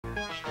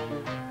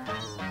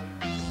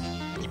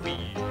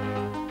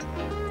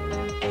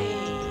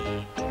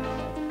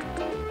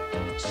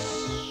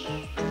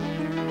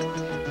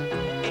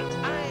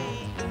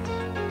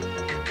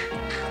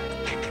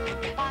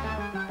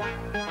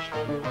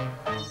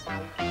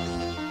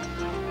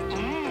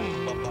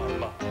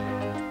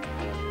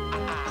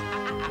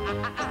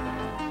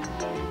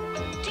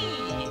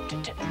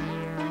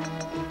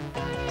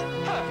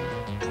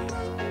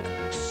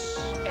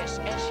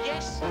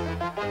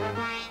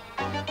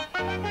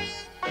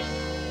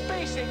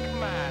sick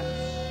man.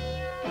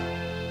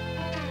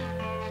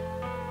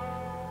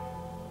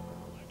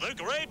 The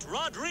great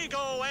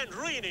Rodrigo and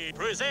Rini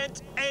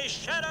present a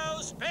shadow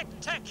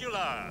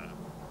spectacular.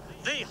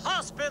 The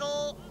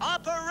Hospital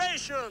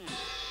Operation.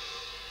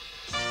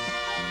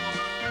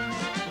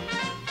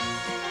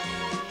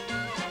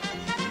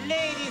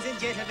 Ladies and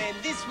gentlemen,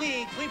 this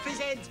week we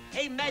present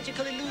a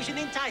magical illusion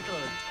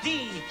entitled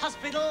The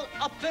Hospital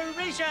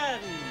Operation.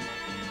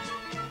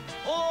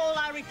 All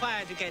I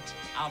require to get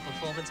our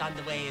performance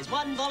underway is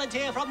one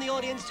volunteer from the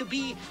audience to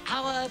be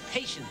our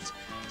patient.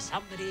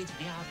 Somebody to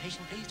be our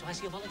patient, please. Do I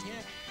see a volunteer?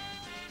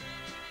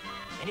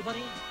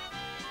 Anybody?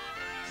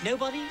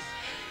 Nobody?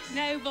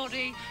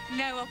 Nobody,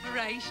 no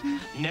operation.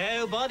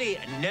 Nobody,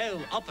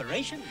 no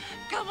operation.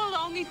 Come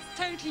along, it's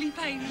totally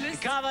painless.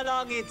 Come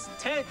along, it's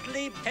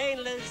totally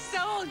painless. So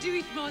I'll do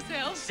it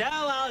myself. So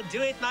I'll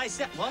do it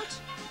myself. What?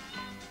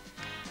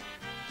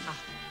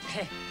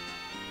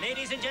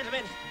 Ladies and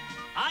gentlemen,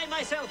 I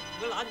myself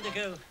will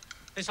undergo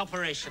this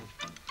operation.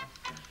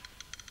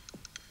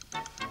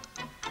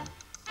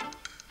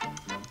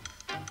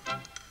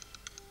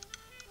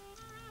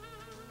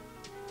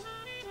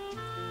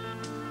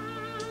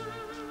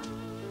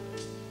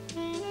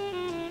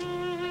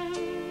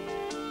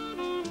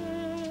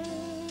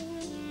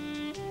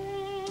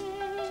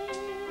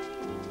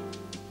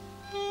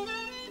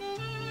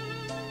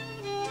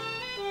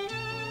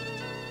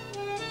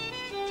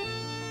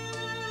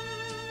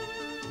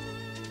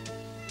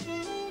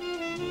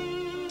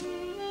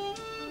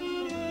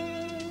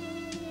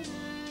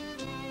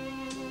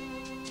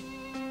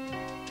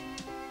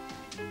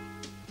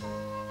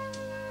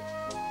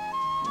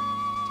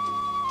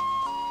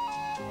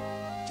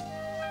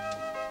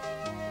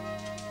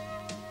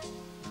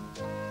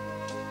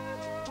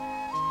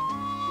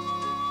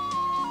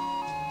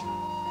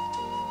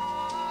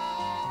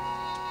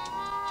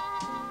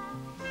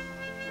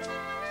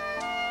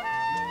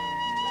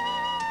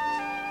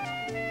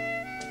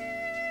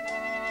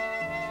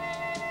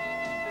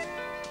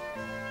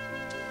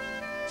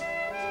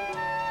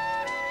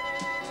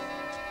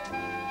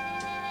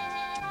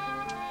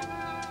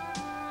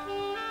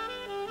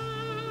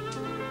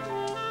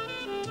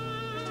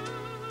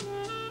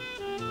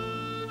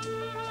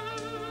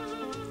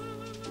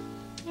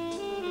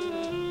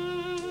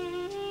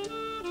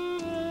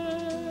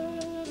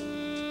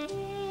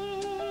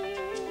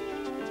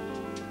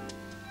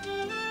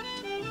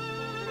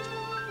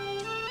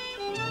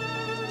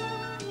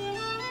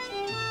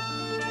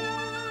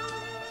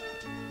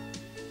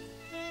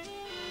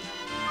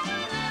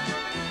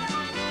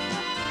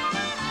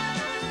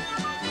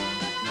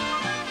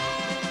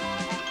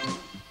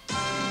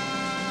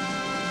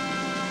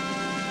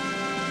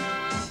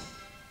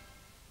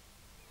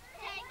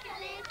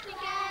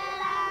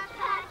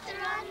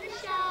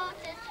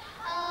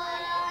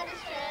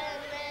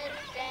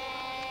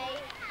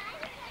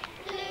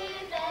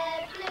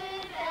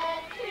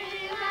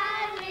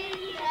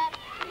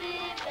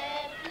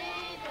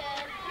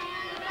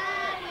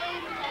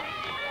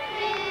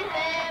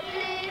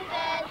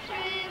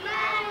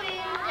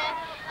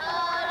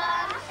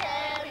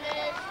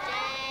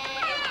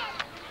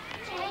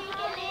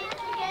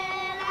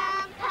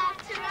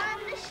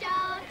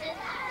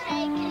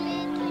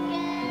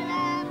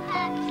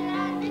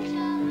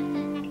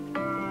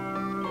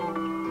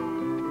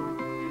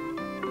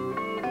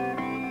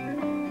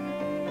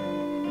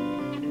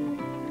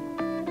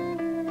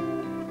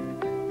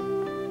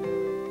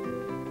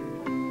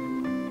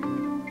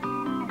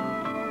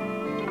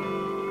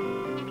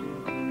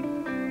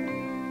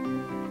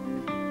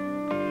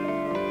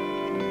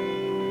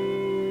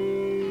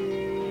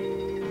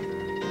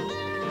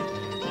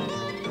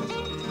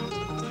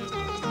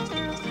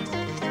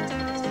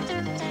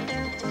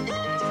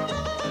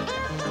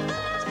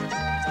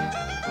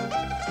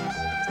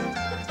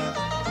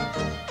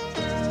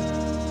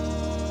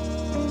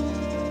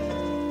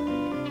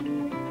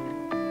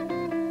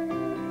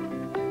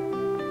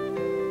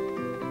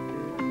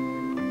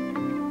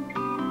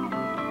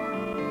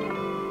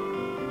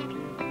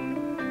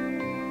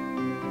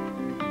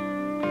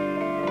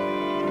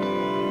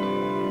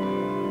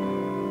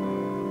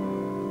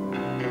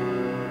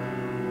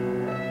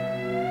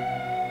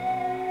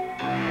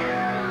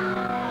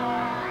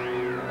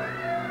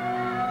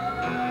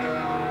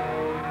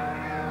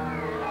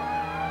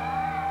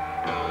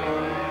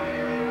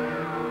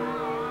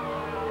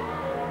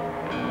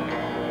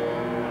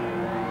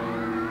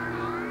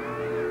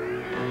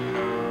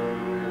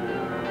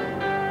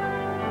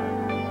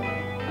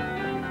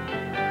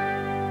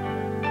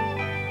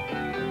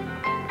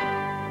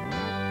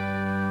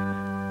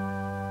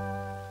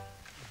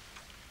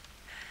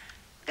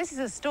 This is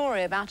a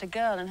story about a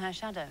girl and her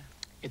shadow.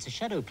 It's a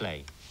shadow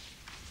play.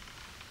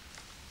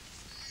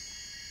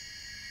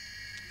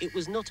 It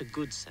was not a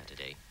good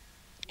Saturday.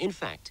 In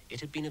fact, it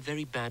had been a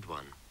very bad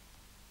one.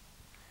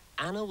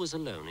 Anna was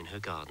alone in her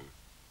garden.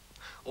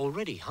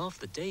 Already half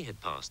the day had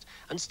passed,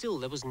 and still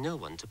there was no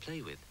one to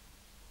play with.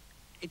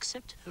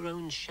 Except her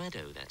own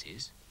shadow, that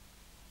is.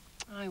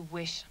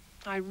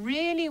 I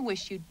really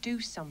wish you'd do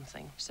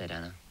something, said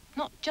Anna.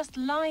 not just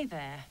lie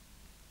there.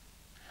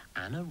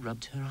 Anna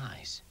rubbed her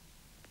eyes.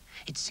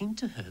 It seemed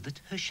to her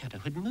that her shadow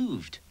had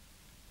moved.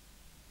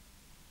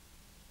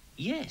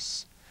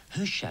 Yes,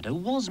 her shadow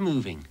was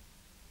moving.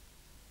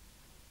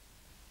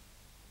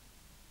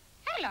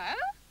 Hello?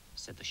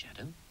 Said the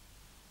shadow.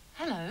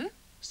 Hello?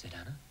 Said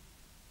Anna.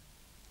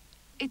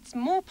 It's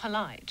more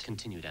polite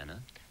Continued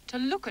Anna. to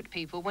look at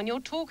people when you're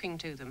talking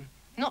to them,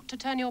 not to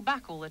turn your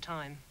back all the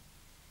time.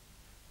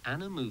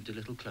 Anna moved a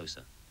little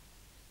closer.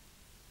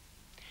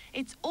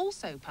 It's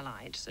also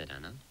polite Said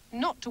Anna.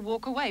 not to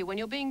walk away when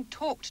you're being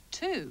talked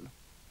to.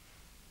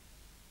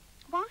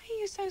 Why are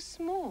you so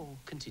small?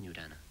 Continued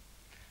Anna.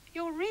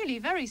 You're really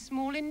very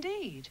small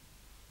indeed.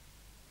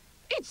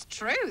 It's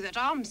true that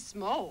I'm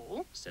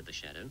small, Said the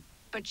shadow.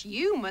 but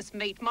you must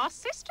meet my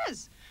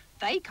sisters.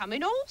 They come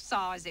in all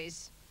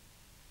sizes.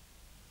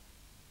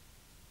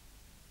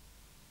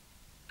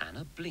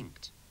 Anna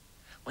blinked.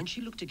 When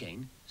she looked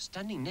again,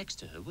 standing next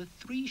to her were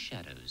 3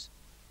 shadows.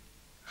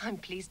 I'm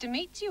pleased to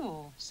meet you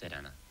all. Said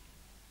Anna.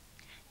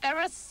 There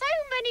are so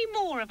many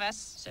more of us.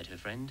 Said her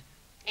friend.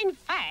 In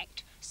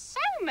fact, so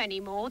many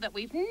more that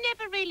we've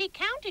never really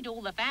counted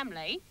all the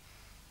family.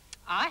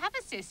 I have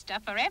a sister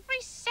for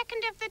every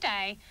second of the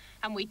day,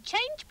 and we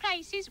change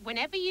places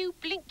whenever you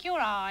blink your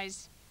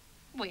eyes.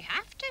 We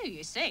have to,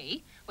 you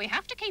see. We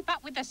have to keep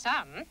up with the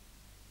sun.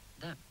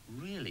 That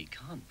really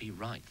can't be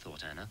right,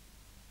 thought Anna.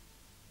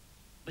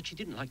 But she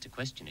didn't like to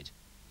question it.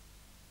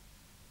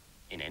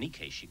 In any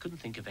case, she couldn't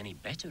think of any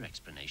better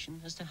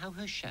explanation as to how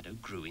her shadow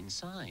grew in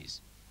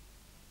size.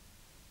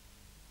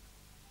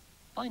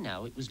 By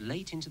now, it was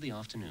late into the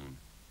afternoon.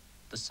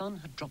 The sun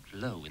had dropped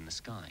low in the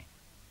sky.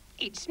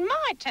 It's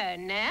my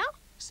turn now.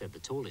 Said the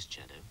tallest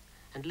shadow,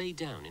 and lay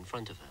down in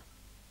front of her.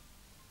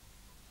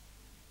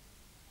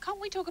 Can't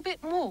we talk a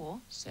bit more?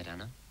 Said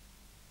Anna.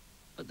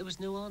 But there was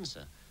no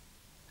answer,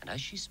 and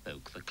as she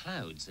spoke, the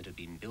clouds that had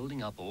been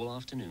building up all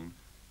afternoon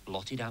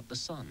blotted out the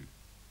sun,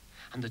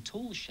 and the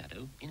tall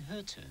shadow, in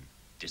her turn,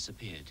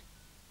 disappeared.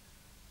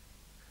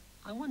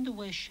 I wonder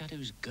where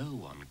shadows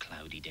go on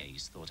cloudy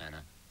days, thought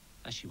Anna,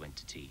 as she went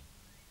to tea.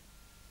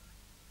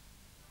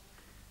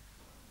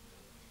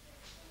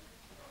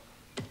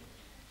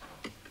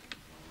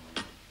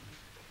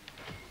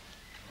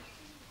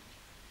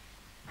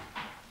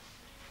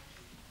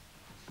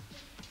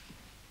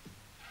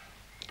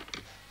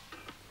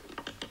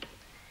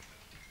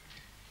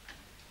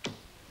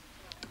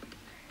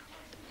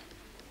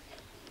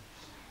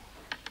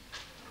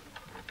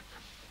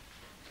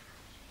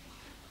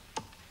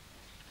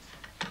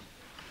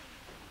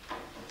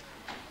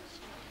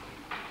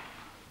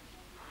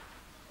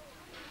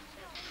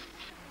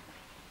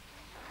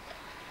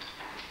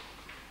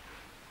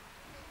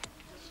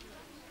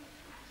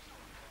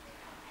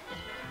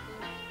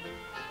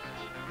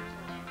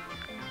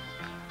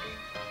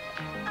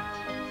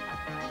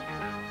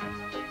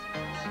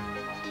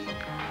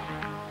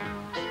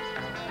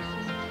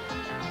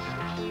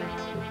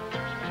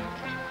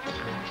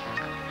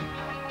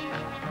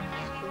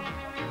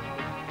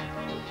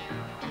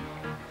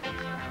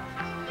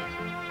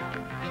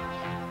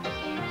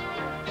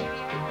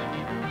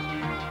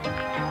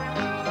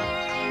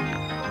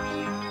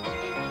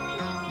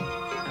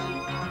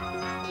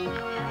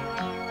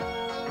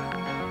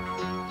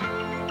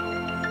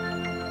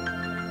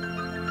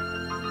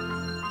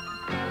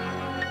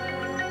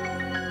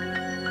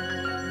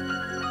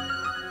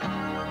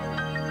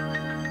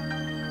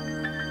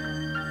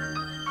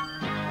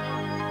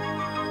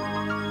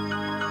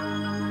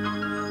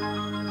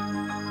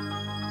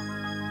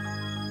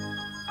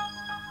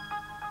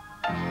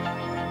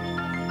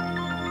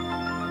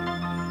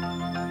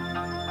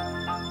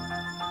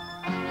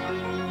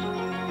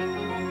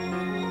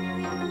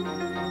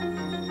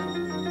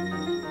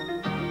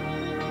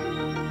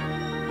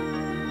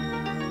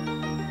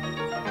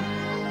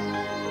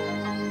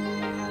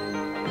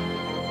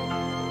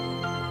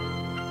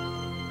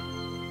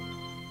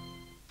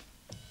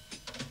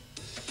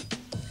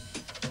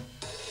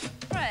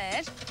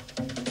 Fred,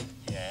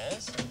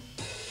 Yes?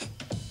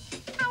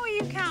 how are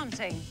you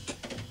counting?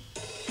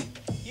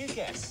 You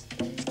guess.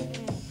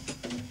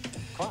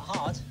 Quite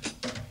hard.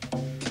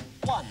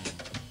 1.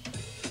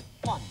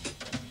 1.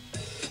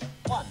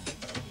 1.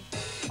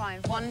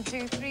 5, 1,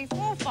 2, 3,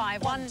 4,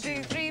 5, 1,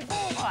 2, 3, 4,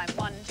 5,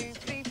 1, 2,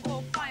 3,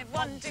 4, 5,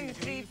 1, 2,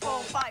 3, 4,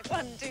 5,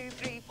 1, 2,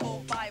 3,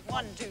 4, 5,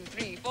 1, 2,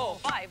 3, 4,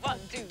 5, 1,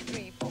 2,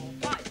 3, 4,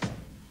 5.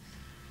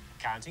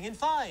 Counting in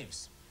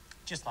 5s.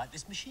 Just like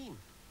this machine.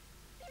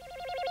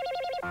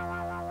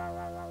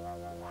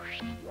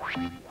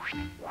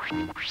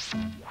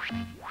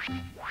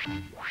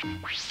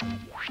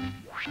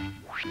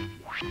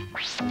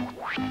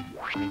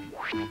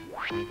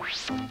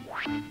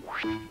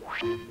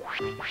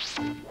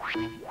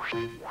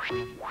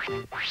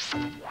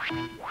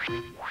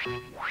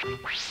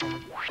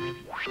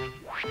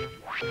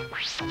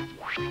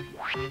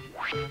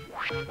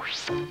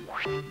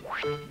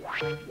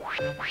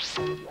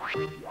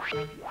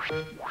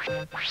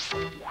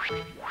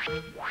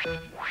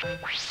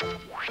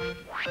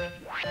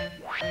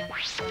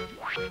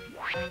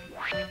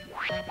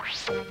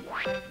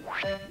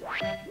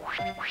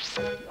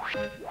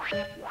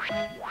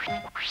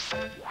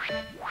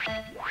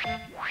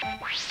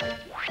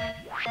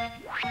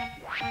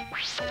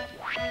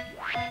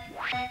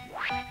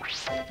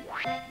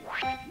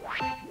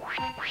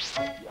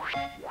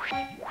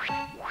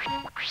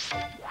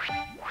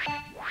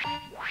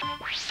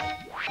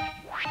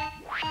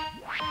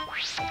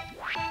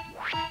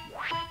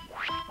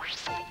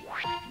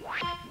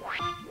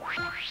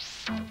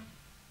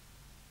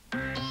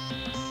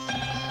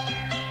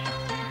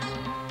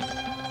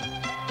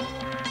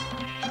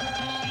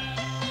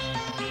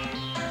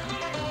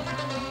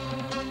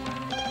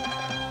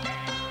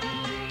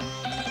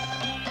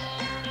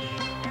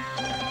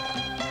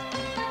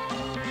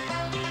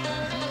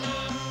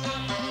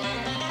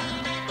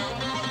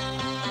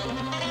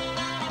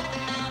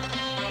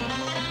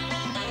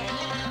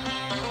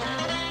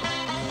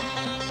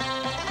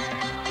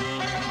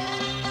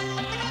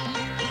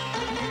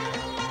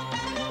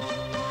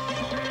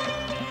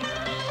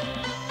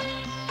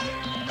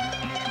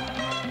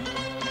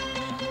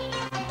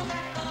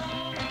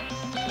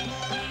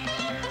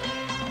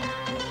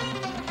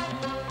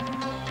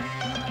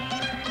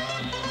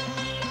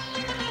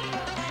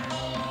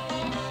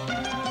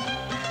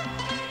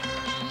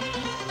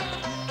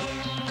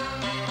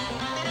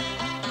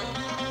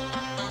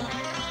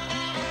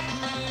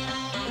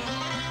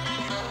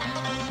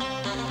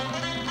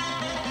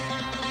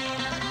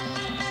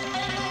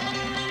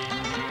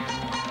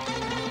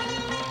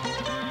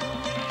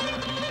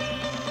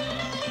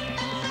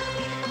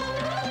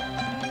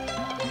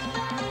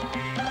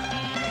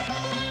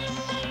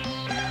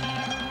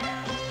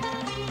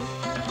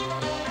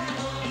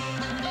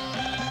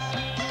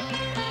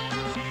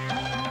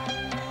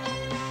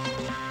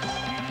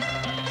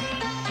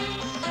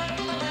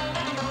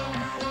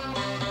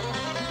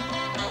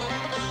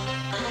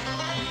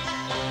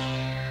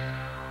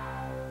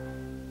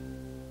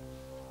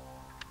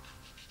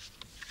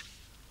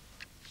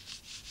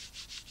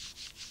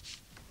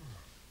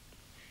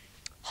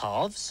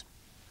 Halves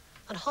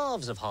and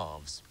halves of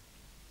halves.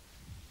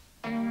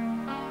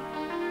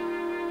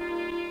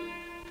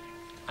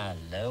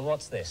 Hello,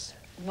 what's this?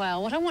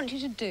 Well, what I want you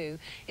to do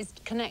is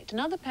connect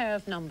another pair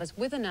of numbers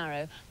with an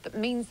arrow that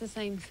means the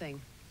same thing.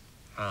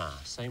 Ah,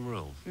 same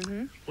rule.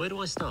 Mm-hmm. Where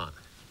do I start?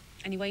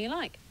 Any way you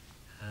like.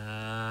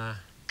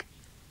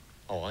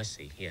 Oh, I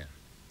see, here.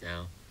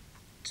 Now,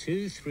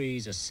 2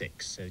 3s are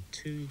 6, so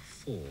 2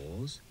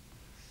 4s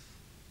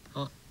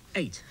are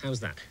 8. How's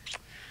that?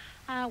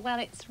 Well,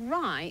 it's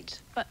right,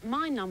 but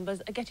my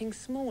numbers are getting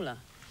smaller.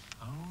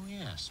 Oh,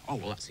 yes. Oh,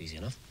 well, that's easy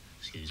enough.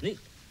 Excuse me.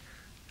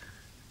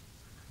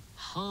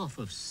 Half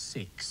of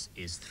 6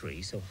 is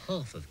 3, so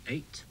half of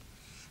 8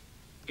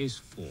 is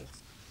 4.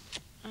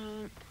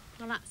 Well,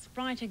 that's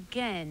right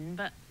again,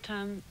 but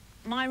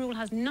my rule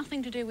has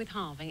nothing to do with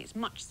halving. It's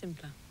much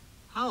simpler.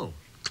 Oh.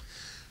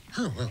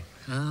 Oh,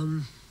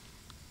 well,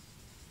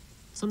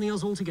 something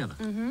else altogether.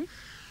 Mm-hmm.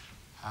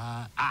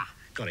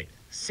 Got it.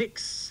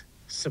 6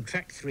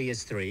 subtract 3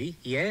 is 3,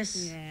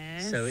 yes?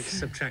 Yes. So it's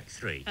subtract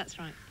 3. That's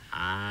right.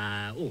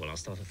 Oh, well, I'll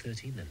start at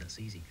 13 then, that's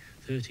easy.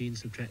 13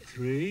 subtract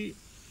 3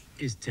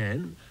 is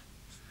 10.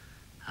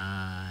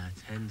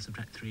 10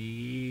 subtract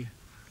 3...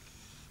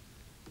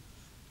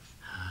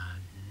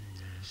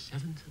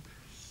 7,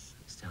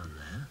 that's down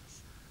there.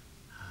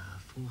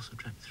 4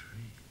 subtract 3,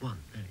 1,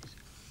 there it is.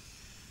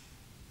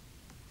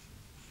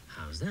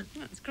 How's that?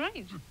 That's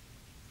great.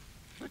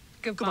 Goodbye.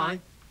 Goodbye.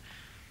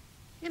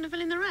 You're going to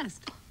fill in the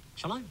rest.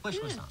 Shall I? Where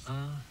shall Yes. I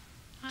start?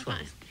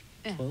 12.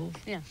 Yeah. 12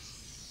 Yeah.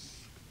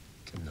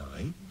 to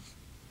 9.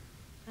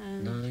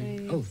 And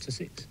 9. Oh, to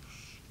 6.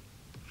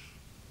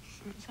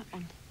 what's that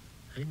one?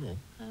 Any more?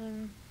 How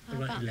What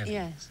about about 11?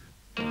 yes.